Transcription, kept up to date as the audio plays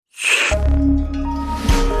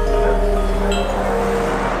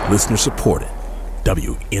Listener supported.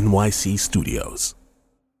 WNYC Studios.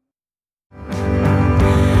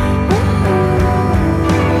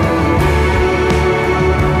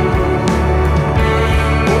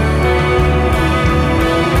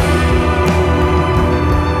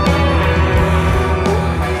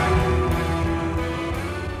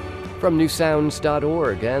 From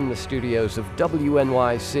newsounds.org and the studios of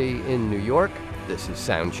WNYC in New York, this is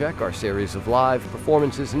Soundcheck, our series of live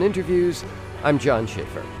performances and interviews. I'm John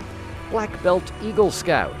Schaefer. Black Belt Eagle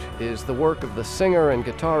Scout is the work of the singer and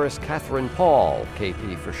guitarist Catherine Paul,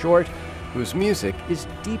 KP for short, whose music is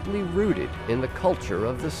deeply rooted in the culture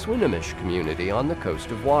of the Swinomish community on the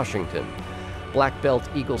coast of Washington. Black Belt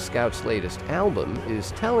Eagle Scout's latest album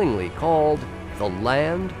is tellingly called The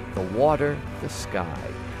Land, the Water, the Sky.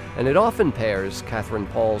 And it often pairs Catherine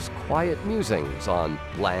Paul's quiet musings on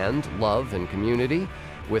land, love, and community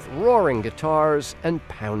with roaring guitars and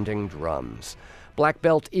pounding drums. Black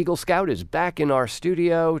Belt Eagle Scout is back in our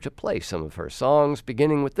studio to play some of her songs,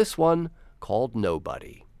 beginning with this one called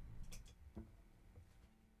Nobody.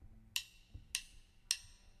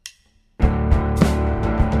 Yeah, I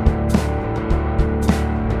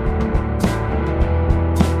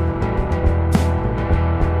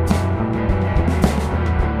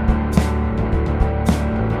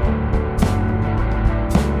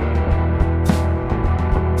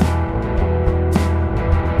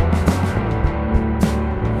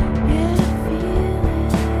feel it in my bones.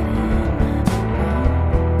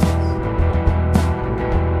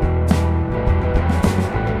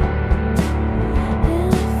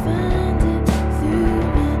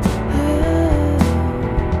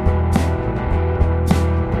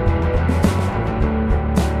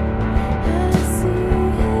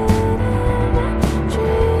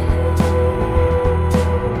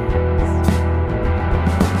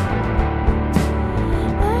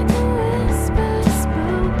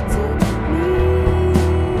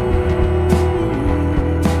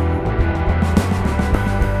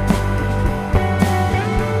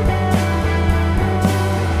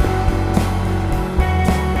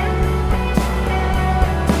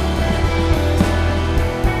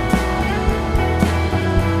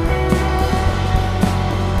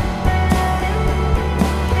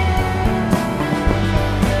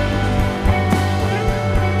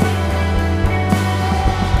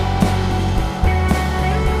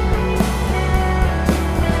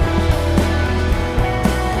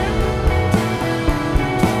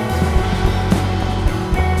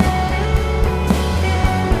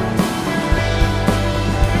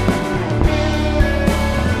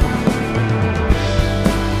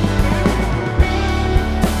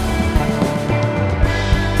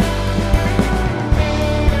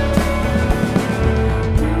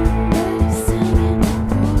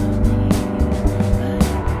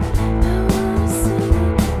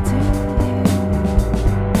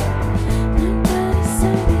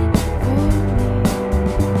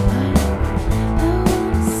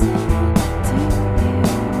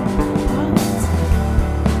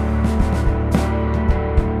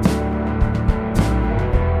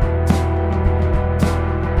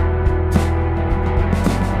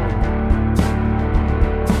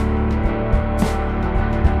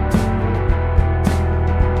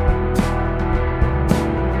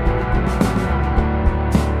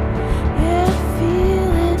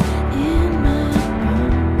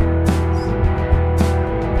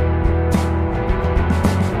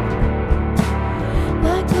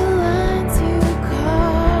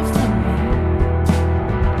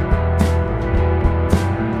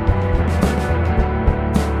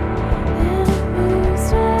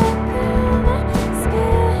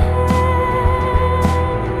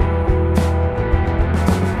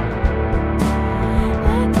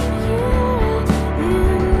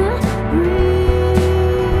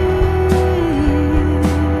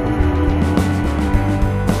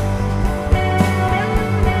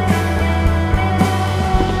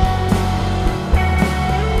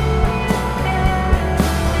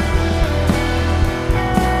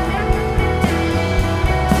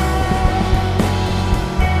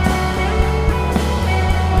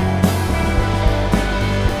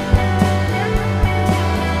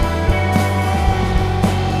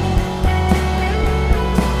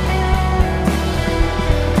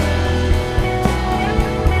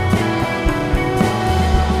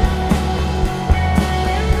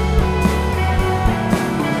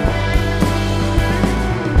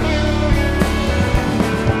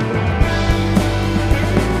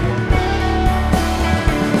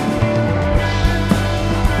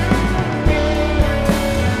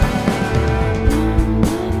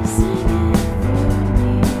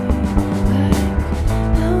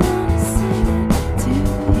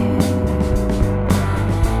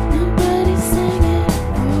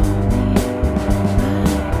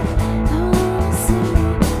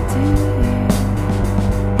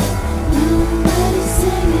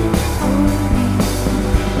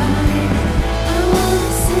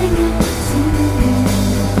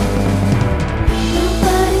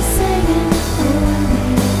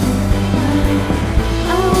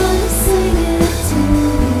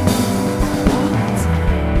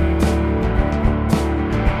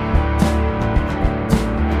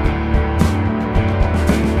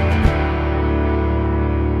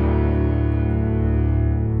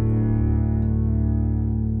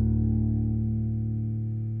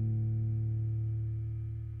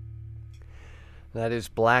 That is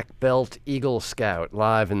Black Belt Eagle Scout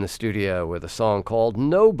live in the studio with a song called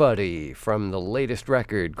Nobody from the latest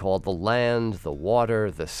record called The Land, the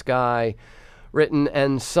Water, the Sky, written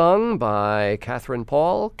and sung by Catherine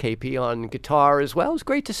Paul, KP on guitar as well. It's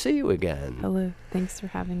great to see you again. Hello. Thanks for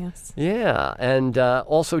having us. Yeah, and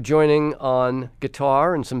also joining on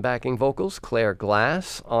guitar and some backing vocals, Claire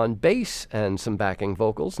Glass, on bass and some backing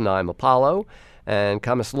vocals, Naim Apollo, and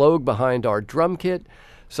Kamis Logue behind our drum kit.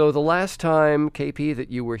 So the last time, KP, that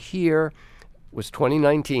you were here was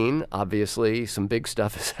 2019. Obviously, some big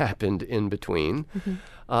stuff has happened in between.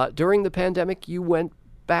 Mm-hmm. During the pandemic, you went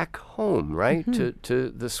back home, right, mm-hmm. to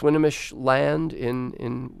the Swinomish land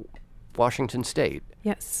in Washington State.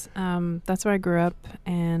 Yes, that's where I grew up,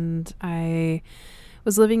 and I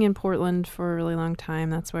was living in Portland for a really long time.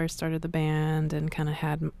 That's where I started the band and kind of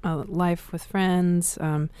had a life with friends.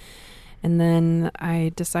 And then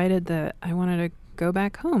I decided that I wanted to go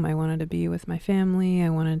back home. I wanted to be with my family. I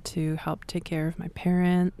wanted to help take care of my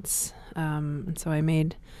parents. And so I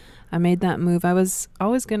made that move. I was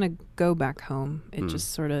always going to go back home. It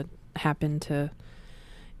just sort of happened to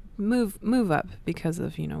move up because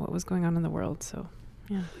of, what was going on in the world. So,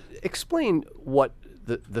 yeah. Explain what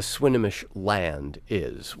the Swinomish land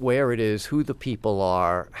is, where it is, who the people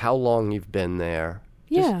are, how long you've been there.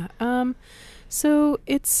 Yeah. So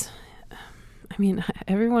it's...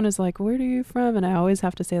 everyone is like, where are you from? And I always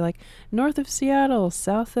have to say, like, north of Seattle,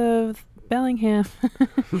 south of Bellingham.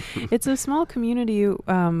 It's a small community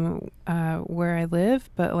where I live,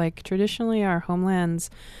 but, like, traditionally our homelands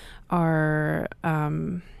are,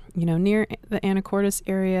 near the Anacortes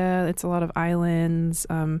area. It's a lot of islands.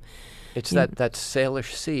 It's that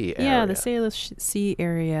Salish Sea area. Yeah, the Salish Sea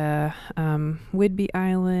area. Whidbey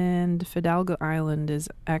Island, Fidalgo Island is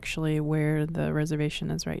actually where the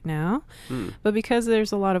reservation is right now. But because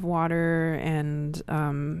there's a lot of water and,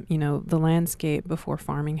 the landscape before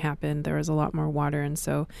farming happened, there was a lot more water. And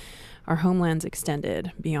so our homelands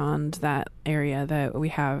extended beyond that area that we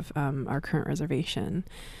have our current reservation.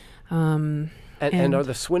 And are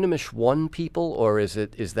the Swinomish one people, or is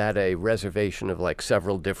that a reservation of like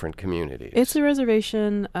several different communities? It's a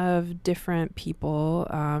reservation of different people,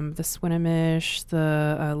 the Swinomish,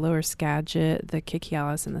 the Lower Skagit, the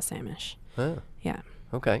Kikialis, and the Samish. Oh. Yeah.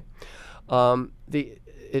 Okay.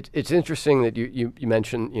 It's interesting that you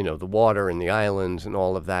mentioned, the water and the islands and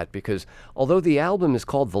all of that, because although the album is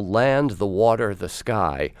called The Land, the Water, the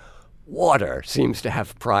Sky, water seems to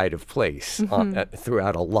have pride of place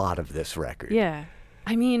throughout a lot of this record. Yeah.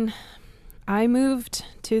 I moved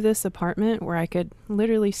to this apartment where I could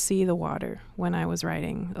literally see the water when I was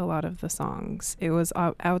writing a lot of the songs. It was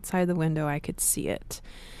outside the window. I could see it.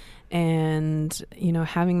 And,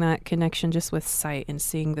 having that connection just with sight and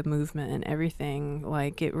seeing the movement and everything,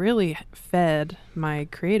 like, it really fed my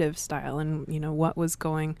creative style and, what was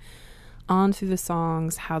going on through the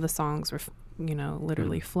songs, how the songs were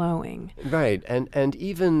literally flowing. Right. And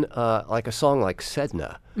even like a song like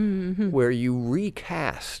Sedna, where you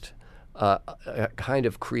recast a kind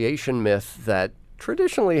of creation myth that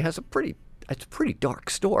traditionally has it's a pretty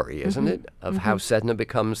dark story, isn't it? Of how Sedna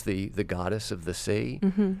becomes the goddess of the sea.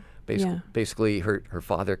 Basically, her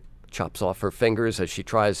father chops off her fingers as she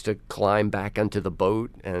tries to climb back onto the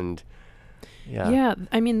boat, and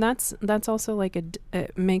that's also like it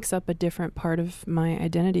makes up a different part of my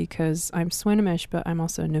identity because I'm Swinomish, but I'm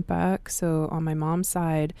also Nup'aq. So on my mom's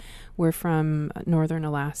side, we're from northern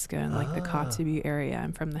Alaska and like the Kotzebue area.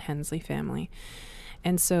 I'm from the Hensley family.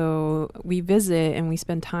 And so we visit and we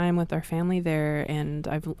spend time with our family there, and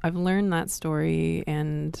I've learned that story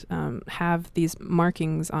and have these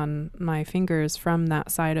markings on my fingers from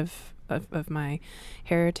that side of my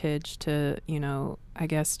heritage to, I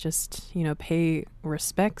guess just, pay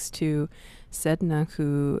respects to Sedna,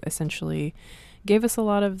 who essentially gave us a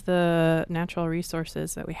lot of the natural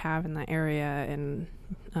resources that we have in that area and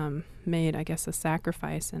made, I guess, a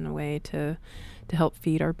sacrifice in a way to help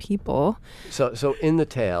feed our people. So in the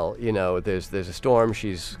tale, there's a storm.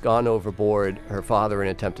 She's gone overboard. Her father, in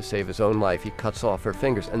an attempt to save his own life, he cuts off her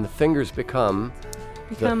fingers, and the fingers become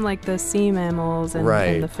like the sea mammals and,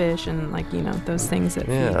 and the fish and like, those things that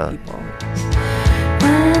feed people.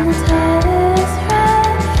 When the tide is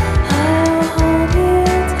high, I'll hold you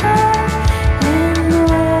tight in the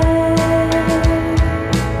wave.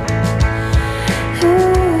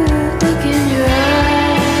 Ooh, look in your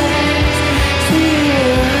eyes, see the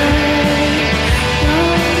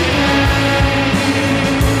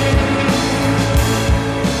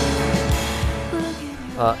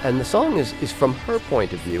light. And the song is from her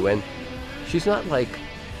point of view, and she's not like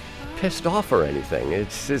pissed off or anything.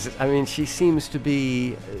 She seems to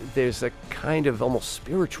be, there's a kind of almost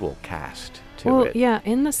spiritual cast to it. Yeah,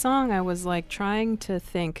 in the song I was like trying to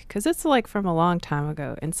think, because it's like from a long time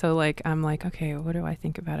ago, and so like I'm like, okay, what do I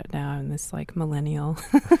think about it now in this like millennial?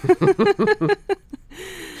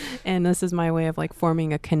 And this is my way of like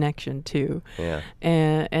forming a connection too. Yeah.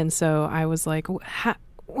 And so I was like,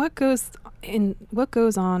 what goes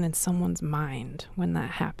on in someone's mind when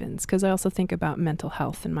that happens? Because I also think about mental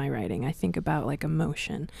health in my writing. I think about like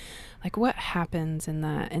emotion, like what happens in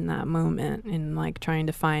that moment, in like trying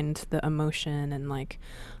to find the emotion and like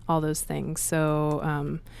all those things.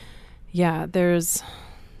 So there's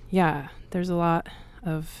a lot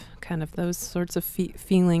of kind of those sorts of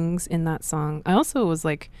feelings in that song. I also was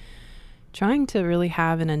like trying to really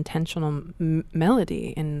have an intentional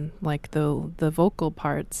melody in like the vocal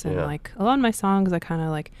parts, and like a lot of my songs I kind of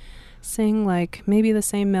like sing like maybe the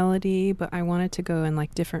same melody, but I wanted to go in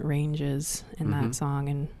like different ranges in that song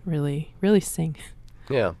and really sing.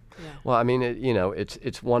 Yeah. Well, I mean,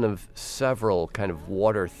 it's one of several kind of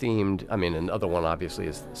water themed. I mean, another one obviously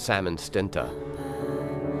is Salmon Stinta.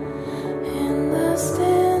 In the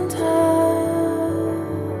Stinta,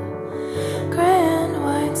 grand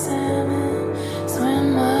white salmon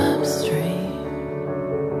swim upstream.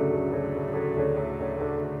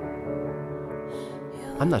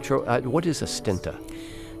 I'm not sure. What is a Stinta?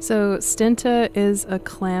 So Stinta is a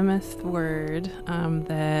Klamath word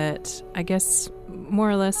that I guess more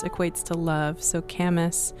or less equates to love. So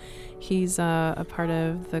Camas, he's a part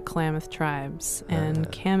of the Klamath tribes, and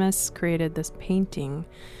Camas created this painting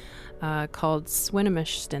called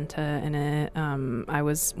Swinomish Stinta, and I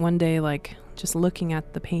was one day like just looking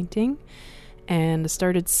at the painting and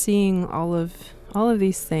started seeing all of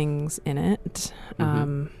these things in it.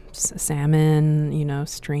 Salmon,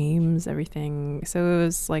 streams, everything. So it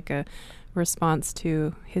was like a response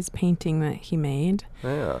to his painting that he made.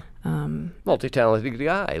 Yeah. Multi-talented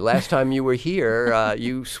guy. Last time you were here,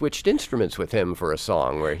 you switched instruments with him for a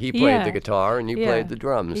song where he played the guitar and you played the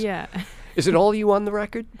drums. Yeah. Is it all you on the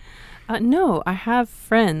record? No, I have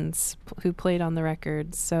friends who played on the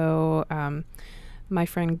record. So my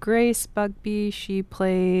friend Grace Bugby, she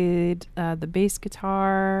played the bass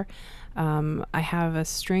guitar. I have a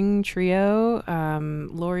string trio,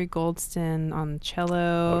 Lori Goldston on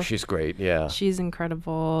cello. Oh, she's great, yeah. She's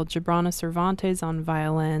incredible. Jabrana Cervantes on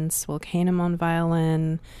violin, Swilk Hanem on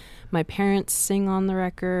violin. My parents sing on the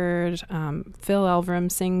record. Phil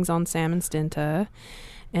Elverum sings on Salmon Stinta.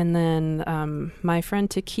 And then my friend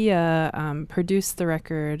Takia produced the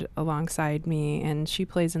record alongside me, and she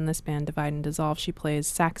plays in this band, Divide and Dissolve. She plays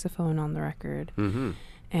saxophone on the record. Mm-hmm.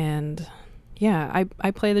 And yeah,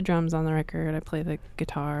 I play the drums on the record. I play the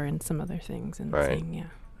guitar and some other things and sing, yeah.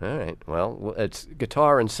 All right. Well, it's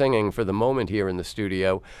guitar and singing for the moment here in the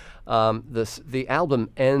studio. The album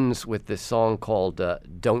ends with this song called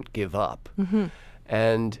Don't Give Up. Mm-hmm.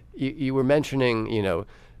 And you were mentioning,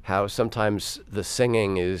 how sometimes the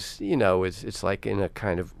singing is, it's like in a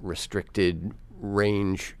kind of restricted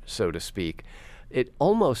range, so to speak. It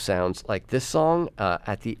almost sounds like this song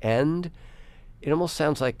at the end, it almost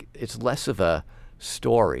sounds like it's less of a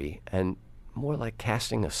story and more like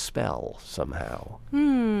casting a spell somehow.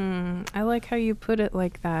 I like how you put it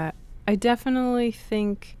like that. I definitely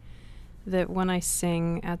think that when I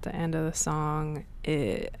sing at the end of the song,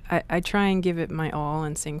 I try and give it my all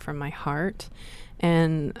and sing from my heart.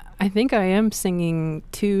 And I think I am singing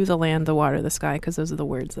to the land, the water, the sky, because those are the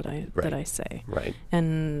words that I say. Right.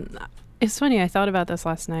 And it's funny, I thought about this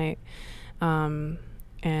last night, and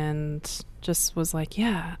just was like,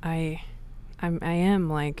 yeah, I am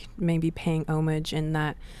like maybe paying homage in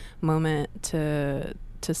that moment to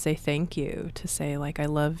say thank you, to say like I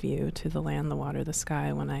love you to the land, the water, the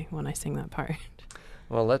sky when I sing that part.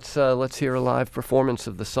 Well, let's hear a live performance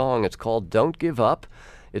of the song. It's called Don't Give Up.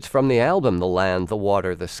 It's from the album The Land, the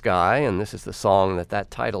Water, the Sky, and this is the song that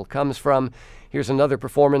title comes from. Here's another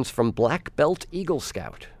performance from Black Belt Eagle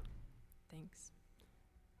Scout. Thanks.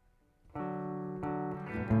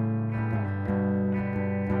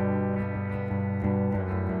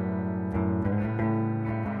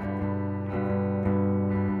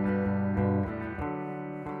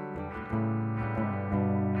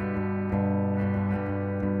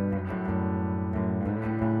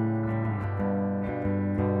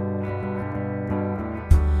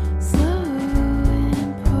 So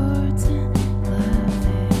important, love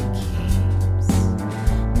it keeps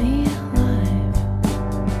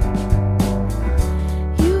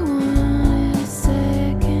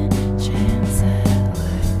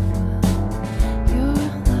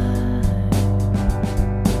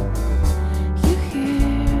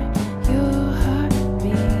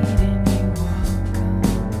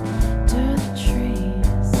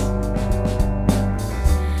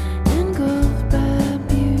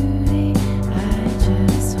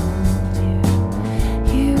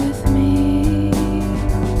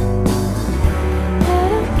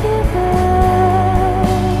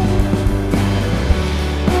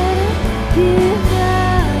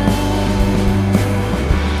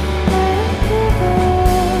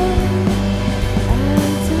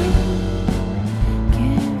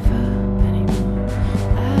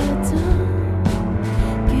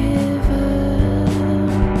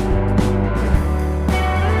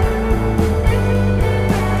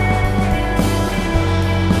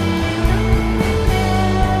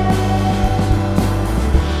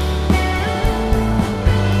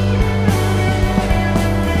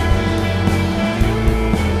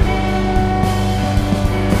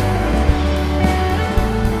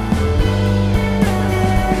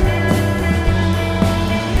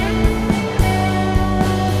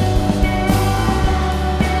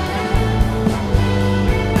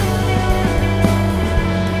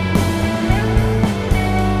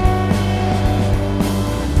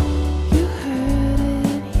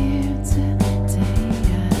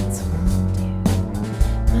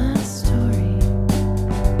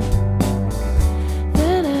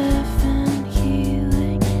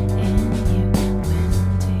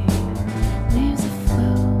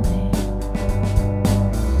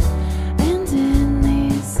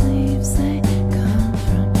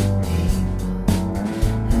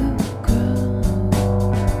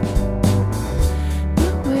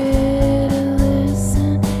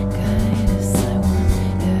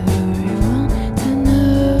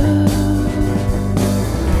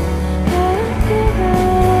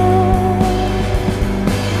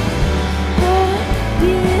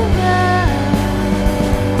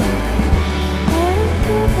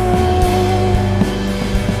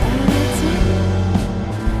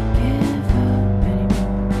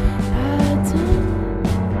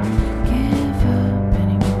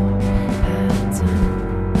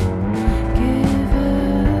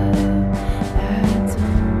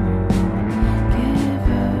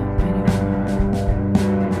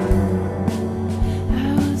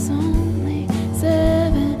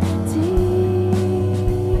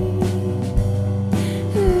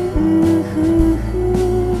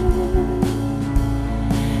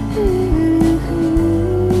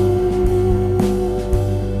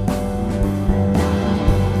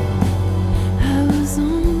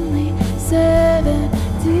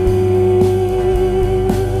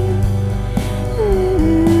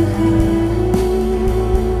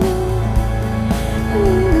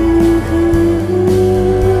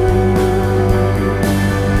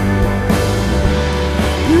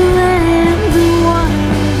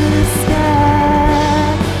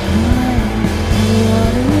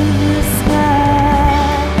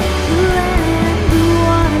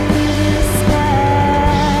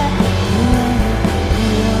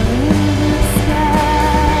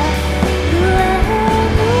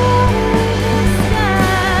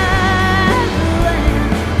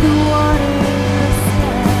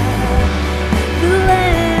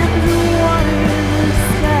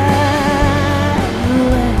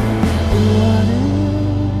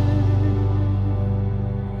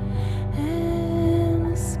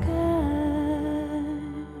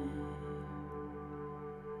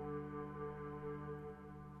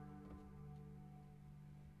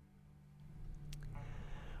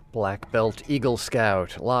Black Belt Eagle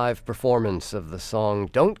Scout live performance of the song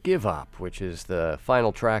Don't Give Up, which is the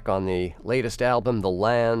final track on the latest album, The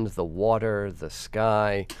Land, the Water, the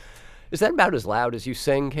Sky. Is that about as loud as you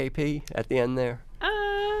sing, KP, at the end there?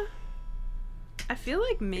 I feel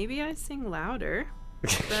like maybe I sing louder,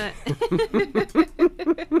 but...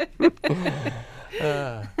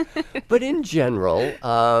 But in general,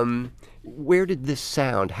 where did this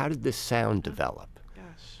sound, how did this sound develop?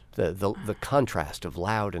 The contrast of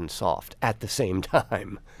loud and soft at the same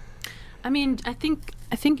time. I mean, I think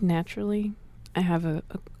naturally I have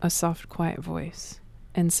a soft, quiet voice.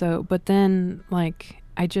 And so, but then, like,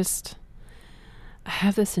 I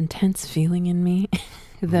have this intense feeling in me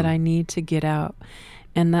that I need to get out.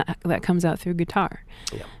 And that comes out through guitar.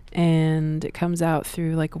 Yeah. And it comes out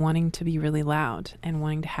through, like, wanting to be really loud and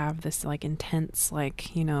wanting to have this, like, intense,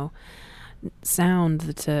 like, you know,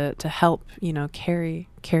 sound to help, you know, carry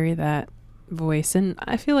that voice. And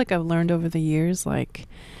I feel like I've learned over the years, like,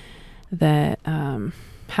 that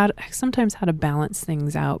how to balance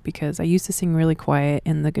things out, because I used to sing really quiet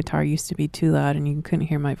and the guitar used to be too loud and you couldn't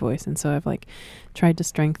hear my voice. And so I've, like, tried to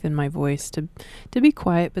strengthen my voice to be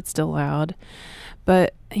quiet but still loud.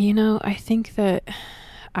 But, you know, I think that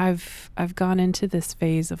I've gone into this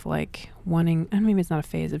phase of, like, wanting, and maybe it's not a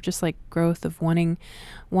phase, of just, like, growth of wanting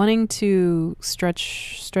to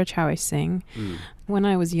stretch how I sing. When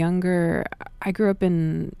I was younger, I grew up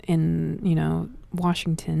in you know,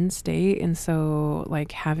 Washington State, and so,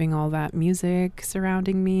 like, having all that music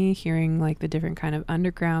surrounding me, hearing, like, the different kind of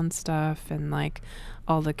underground stuff and, like,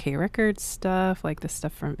 all the K Records stuff, like the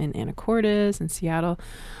stuff from in Anacortes and Seattle,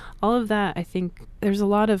 all of that, I think there's a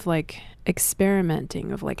lot of, like,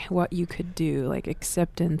 experimenting of, like, what you could do, like,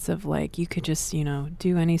 acceptance of, like, you could just, you know,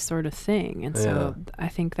 do any sort of thing. And so I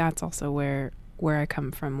think that's also where I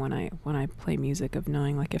come from when I play music, of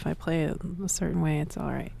knowing, like, if I play it a certain way, it's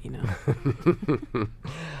all right, you know.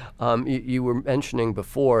 You were mentioning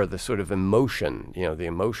before the sort of emotion, you know, the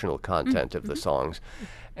emotional content of the songs.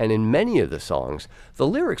 And in many of the songs, the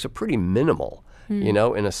lyrics are pretty minimal. You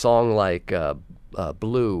know, in a song like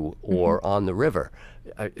Blue or On the River,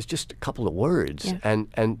 it's just a couple of words. Yeah.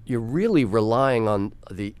 And you're really relying on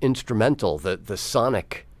the instrumental, the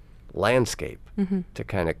sonic landscape to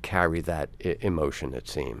kind of carry that emotion, it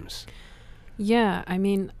seems. Yeah, I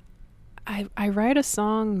mean, I write a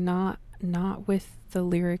song not with the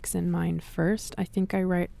lyrics in mind first. I think I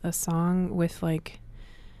write a song with, like,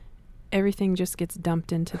 everything just gets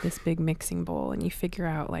dumped into this big mixing bowl, and you figure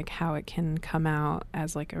out, like, how it can come out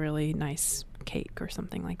as, like, a really nice cake or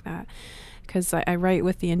something like that. Because I write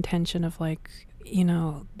with the intention of, like, you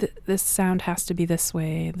know, this sound has to be this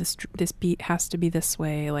way, this beat has to be this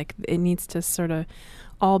way, like, it needs to sort of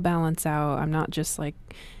all balance out. I'm not just, like,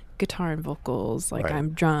 guitar and vocals, like, right. I'm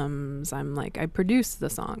drums, I'm, like, I produce the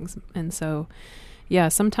songs. And so, yeah,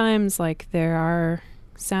 sometimes, like, there are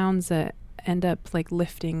sounds that end up, like,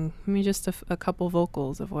 lifting just a couple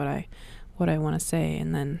vocals of what I want to say,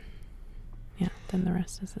 and then the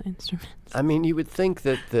rest is the instruments. I mean, you would think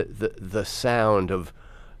that the sound of,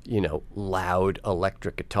 you know, loud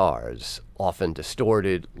electric guitars, often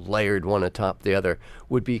distorted, layered one atop the other,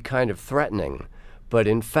 would be kind of threatening, but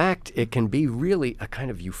in fact it can be really a kind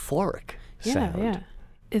of euphoric sound.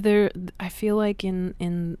 I feel like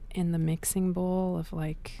in the mixing bowl of,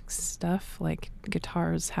 like, stuff, like,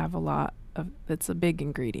 guitars have a lot of, it's a big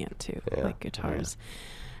ingredient too, like guitars.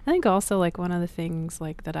 I think also, like, one of the things,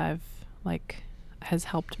 like, that I've, like, has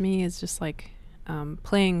helped me is just, like,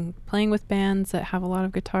 playing with bands that have a lot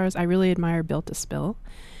of guitars. I really admire Built to Spill,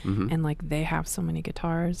 and, like, they have so many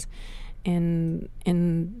guitars in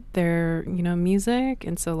their, you know, music,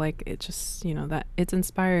 and so, like, it just, you know, that it's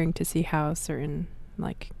inspiring to see how certain,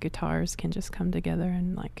 like, guitars can just come together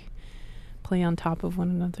and, like, play on top of one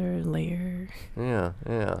another, layer.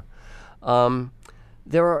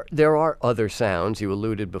 There are other sounds. You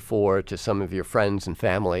alluded before to some of your friends and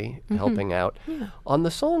family helping out. On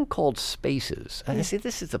the song called Spaces, I see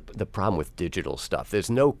this is the problem with digital stuff. There's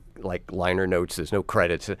no, like, liner notes, there's no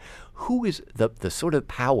credits. Who is the sort of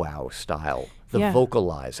powwow style, the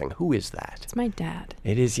vocalizing? Who is that? It's my dad.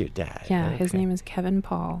 It is your dad. Yeah, okay. His name is Kevin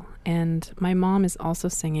Paul, and my mom is also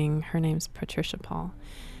singing. Her name's Patricia Paul.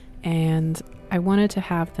 And I wanted to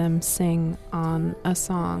have them sing on a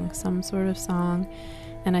song, some sort of song.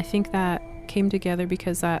 And I think that came together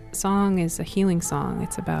because that song is a healing song.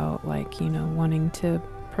 It's about, like, you know, wanting to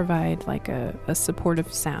provide, like, a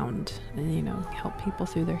supportive sound and, you know, help people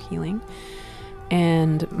through their healing.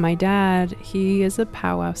 And my dad, he is a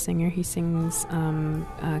powwow singer. He sings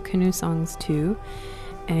canoe songs too.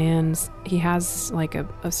 And he has, like,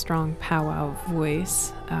 a strong powwow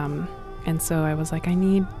voice. And so I was like, I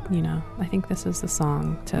need, I think this is the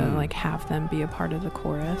song to like have them be a part of the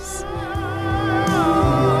chorus.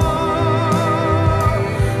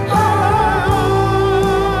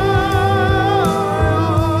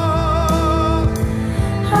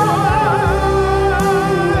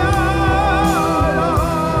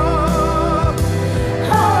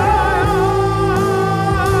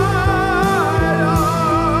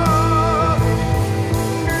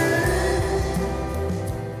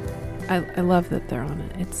 I love that they're on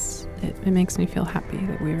it. It makes me feel happy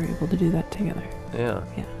that we were able to do that together. Yeah.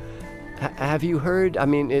 Yeah. Have you heard? I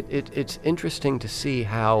mean, it's interesting to see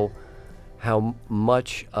how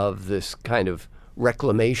much of this kind of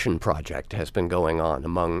reclamation project has been going on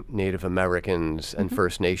among Native Americans and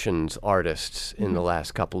First Nations artists in the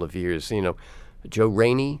last couple of years. Joe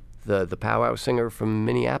Rainey, the powwow singer from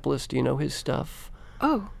Minneapolis. Do you know his stuff?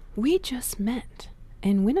 Oh, we just met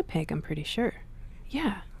in Winnipeg, I'm pretty sure.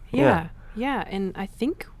 Yeah. And I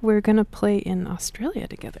think we're going to play in Australia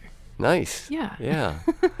together. Nice. Yeah.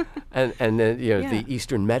 And then, the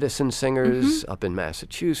Eastern Medicine Singers up in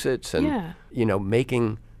Massachusetts and,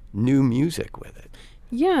 making new music with it.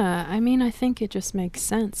 Yeah, I mean, I think it just makes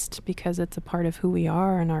sense because it's a part of who we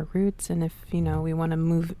are and our roots. And if, we want to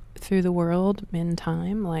move through the world in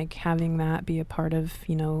time, like having that be a part of,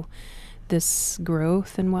 this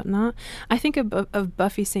growth and whatnot. I think of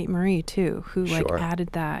Buffy St. Marie too, who like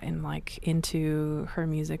added that and like into her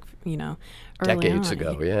music, early decades on.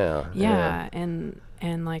 ago. Yeah. And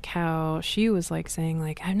like how she was like saying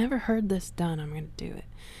like, I've never heard this done, I'm going to do it.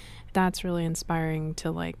 That's really inspiring to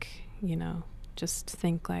like, just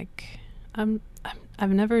think like, I've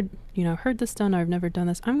never, heard this done, or I've never done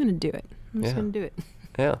this. I'm going to do it. I'm just going to do it.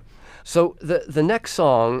 Yeah. So the next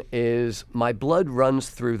song is My Blood Runs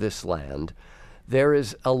Through This Land. There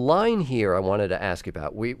is a line here I wanted to ask you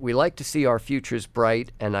about. We like to see our futures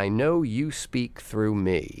bright, and I know you speak through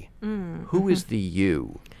me. Who is the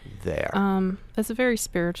you there? That's a very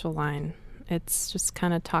spiritual line. It's just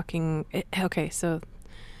kind of talking. Okay, so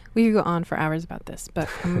we could go on for hours about this, but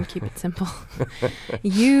I'm going to keep it simple.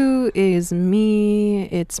 You is me.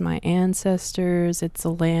 It's my ancestors. It's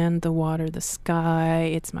the land, the water, the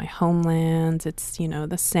sky. It's my homeland. It's,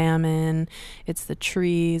 the salmon. It's the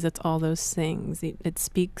trees. It's all those things. It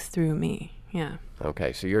speaks through me. Yeah.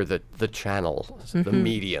 Okay, so you're the channel, the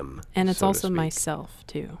medium. And it's so also myself,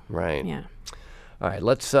 too. Right. Yeah. All right,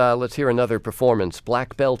 let's hear another performance.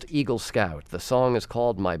 Black Belt Eagle Scout. The song is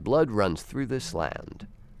called My Blood Runs Through This Land.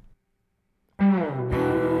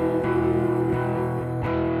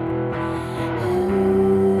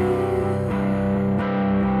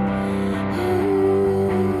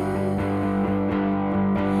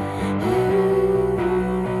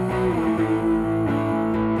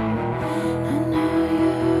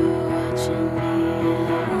 Natural light,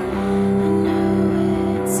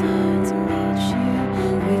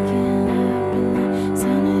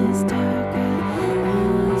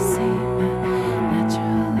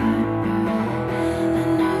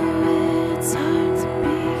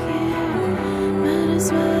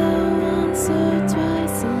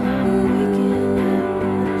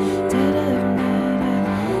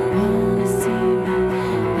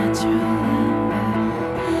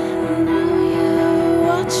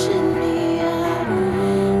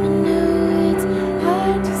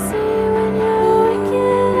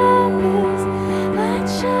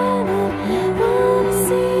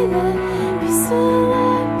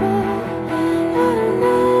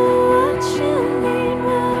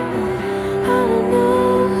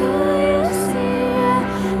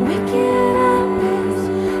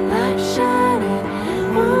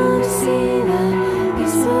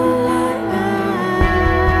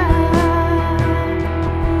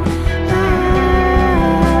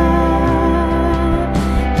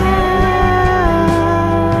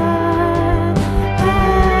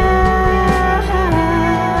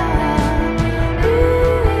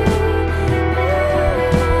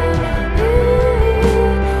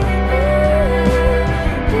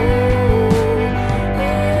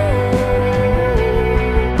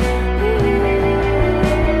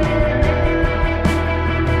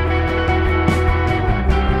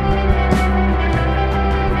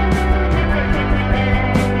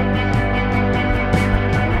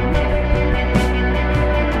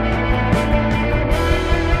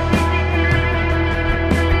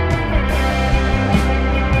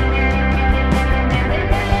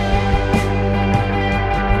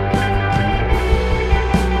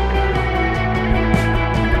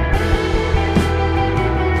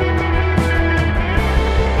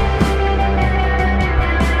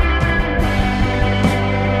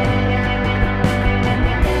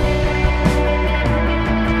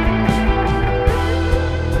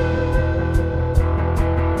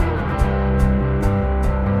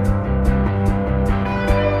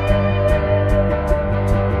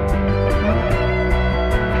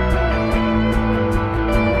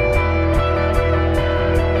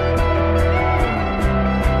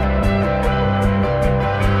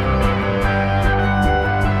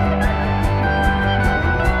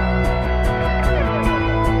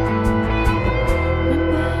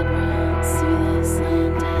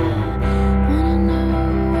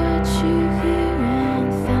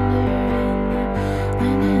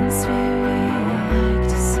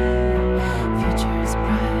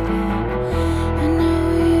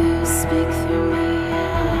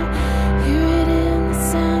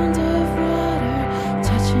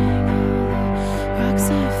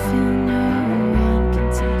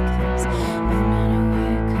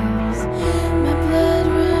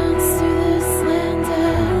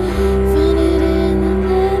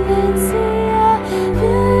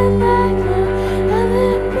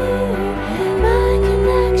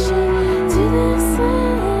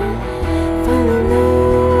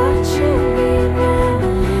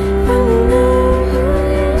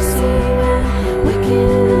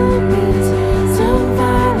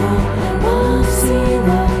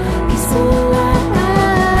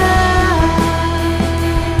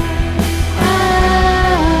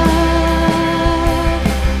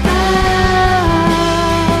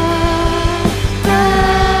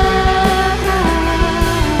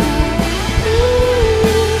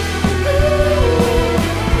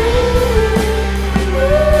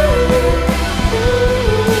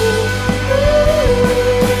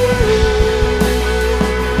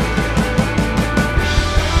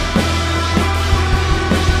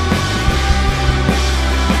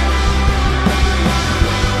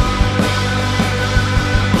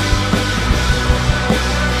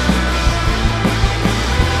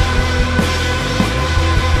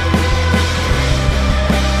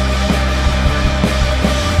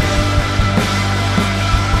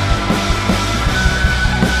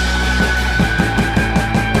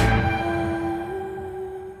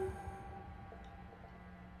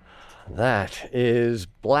 That is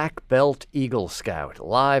Black Belt Eagle Scout,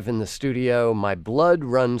 live in the studio. My blood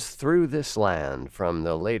runs through this land, from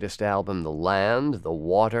the latest album, The Land, The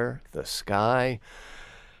Water, The Sky.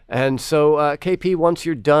 And so, KP, once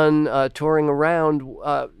you're done touring around,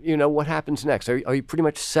 what happens next? Are you pretty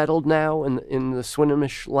much settled now in the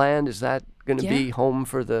Swinomish land? Is that going to be home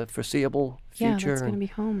for the foreseeable future? Yeah, that's going to be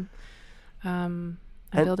home. I'm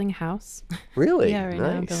building a house. Really? Yeah, right now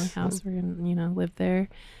I'm building a house. We're going to, live there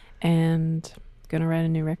and going to write a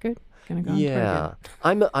new record. Going to go on tour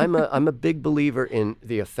again. I'm a big believer in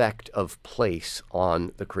the effect of place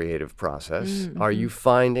on the creative process. Mm-hmm. Are you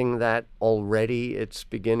finding that already it's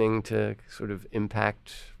beginning to sort of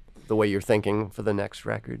impact the way you're thinking for the next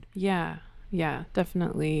record? Yeah,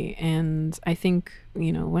 definitely. And I think,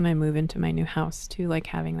 when I move into my new house too, like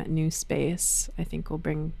having that new space, I think will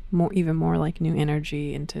bring even more like new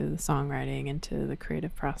energy into the songwriting, into the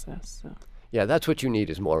creative process. So. Yeah, that's what you need,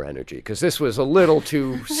 is more energy, because this was a little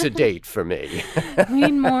too sedate for me. We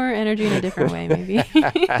need more energy in a different way, maybe.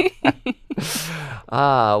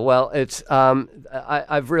 Well, it's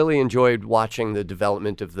I've really enjoyed watching the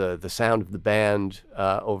development of the sound of the band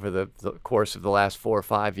over the course of the last 4 or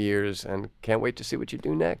 5 years, and can't wait to see what you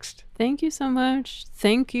do next. Thank you so much.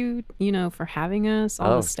 Thank you, for having us,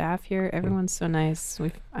 all the staff here. Everyone's so nice.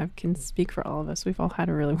 I can speak for all of us. We've all had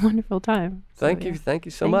a really wonderful time. Thank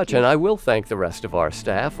you so much. And I will thank the rest of our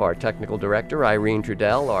staff, our technical director, Irene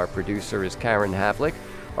Trudell, our producer is Karen Havlick,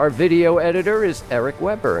 our video editor is Eric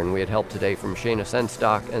Weber, and we had help today from Shayna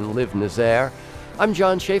Senstock and Liv Nazaire. I'm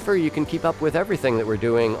John Schaefer. You can keep up with everything that we're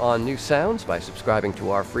doing on New Sounds by subscribing to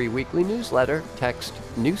our free weekly newsletter. Text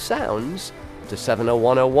New Sounds to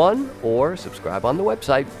 70101 or subscribe on the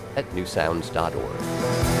website at newsounds.org.